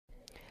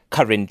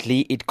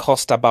Currently, it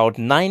costs about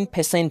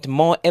 9%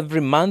 more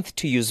every month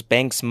to use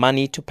banks'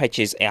 money to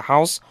purchase a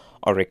house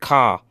or a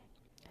car.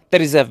 The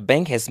Reserve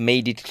Bank has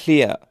made it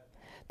clear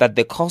that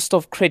the cost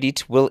of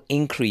credit will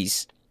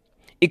increase.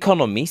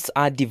 Economists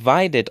are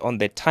divided on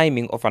the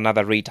timing of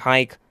another rate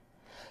hike.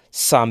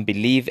 Some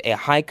believe a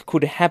hike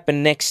could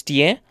happen next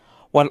year,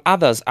 while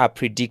others are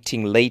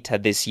predicting later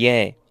this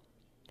year.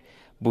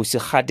 Busi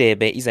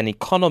Khadebe is an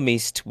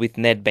economist with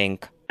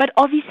Nedbank. But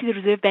obviously the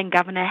Reserve Bank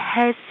governor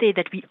has said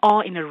that we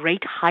are in a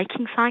rate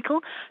hiking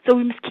cycle, so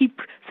we must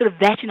keep sort of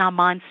that in our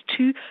minds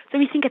too. So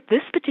we think at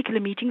this particular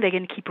meeting they're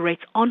going to keep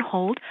rates on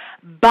hold,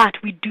 but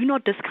we do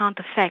not discount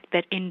the fact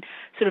that in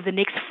sort of the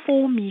next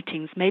 4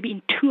 meetings, maybe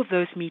in 2 of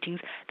those meetings,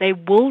 they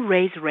will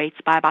raise rates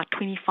by about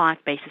 25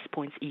 basis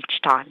points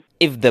each time.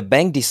 If the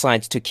bank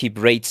decides to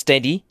keep rates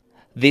steady,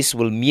 this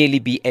will merely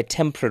be a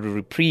temporary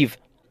reprieve.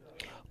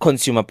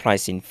 Consumer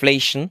price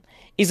inflation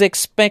is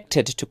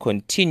expected to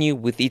continue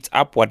with its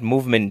upward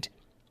movement.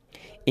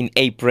 In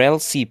April,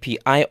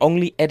 CPI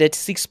only added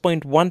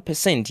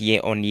 6.1%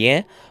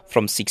 year-on-year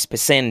from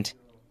 6%.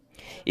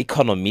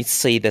 Economists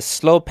say the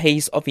slow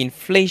pace of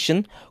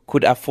inflation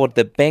could afford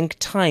the bank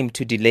time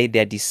to delay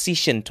their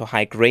decision to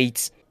hike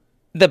rates.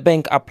 The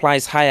bank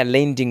applies higher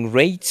lending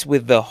rates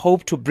with the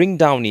hope to bring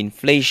down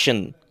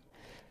inflation.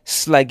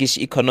 Sluggish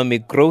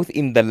economic growth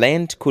in the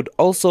land could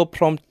also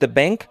prompt the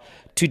bank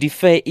to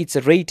defer its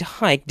rate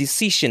hike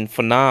decision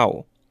for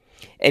now.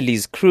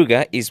 Elise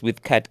Kruger is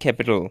with Cat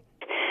Capital.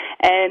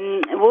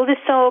 Will the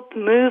SARB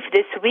move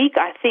this week?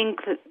 I think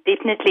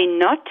definitely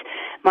not.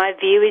 My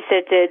view is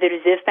that the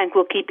Reserve Bank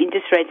will keep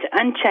interest rates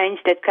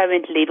unchanged at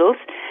current levels.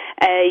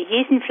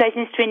 Yes,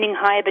 inflation is trending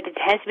higher, but it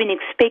has been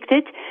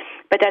expected.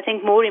 But I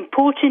think more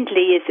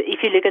importantly is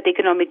if you look at the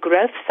economic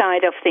growth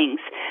side of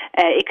things,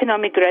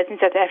 economic growth in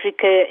South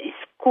Africa is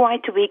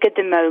quite weak at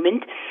the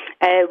moment.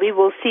 We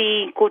will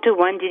see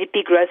Q1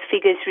 GDP growth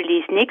figures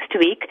released next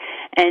week,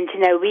 and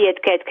we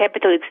at Cat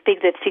Capital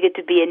expect that figure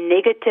to be a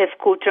negative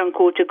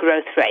quarter-on-quarter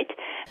growth rate.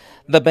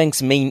 The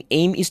bank's main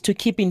aim is to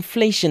keep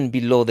inflation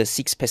below the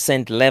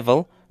 6%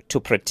 level to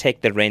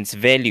protect the rand's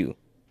value.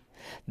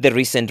 The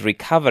recent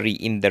recovery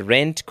in the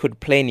rand could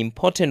play an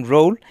important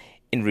role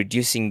in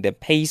reducing the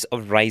pace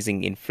of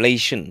rising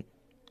inflation.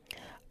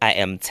 I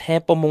am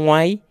Tepo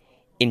Mwai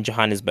in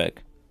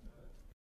Johannesburg.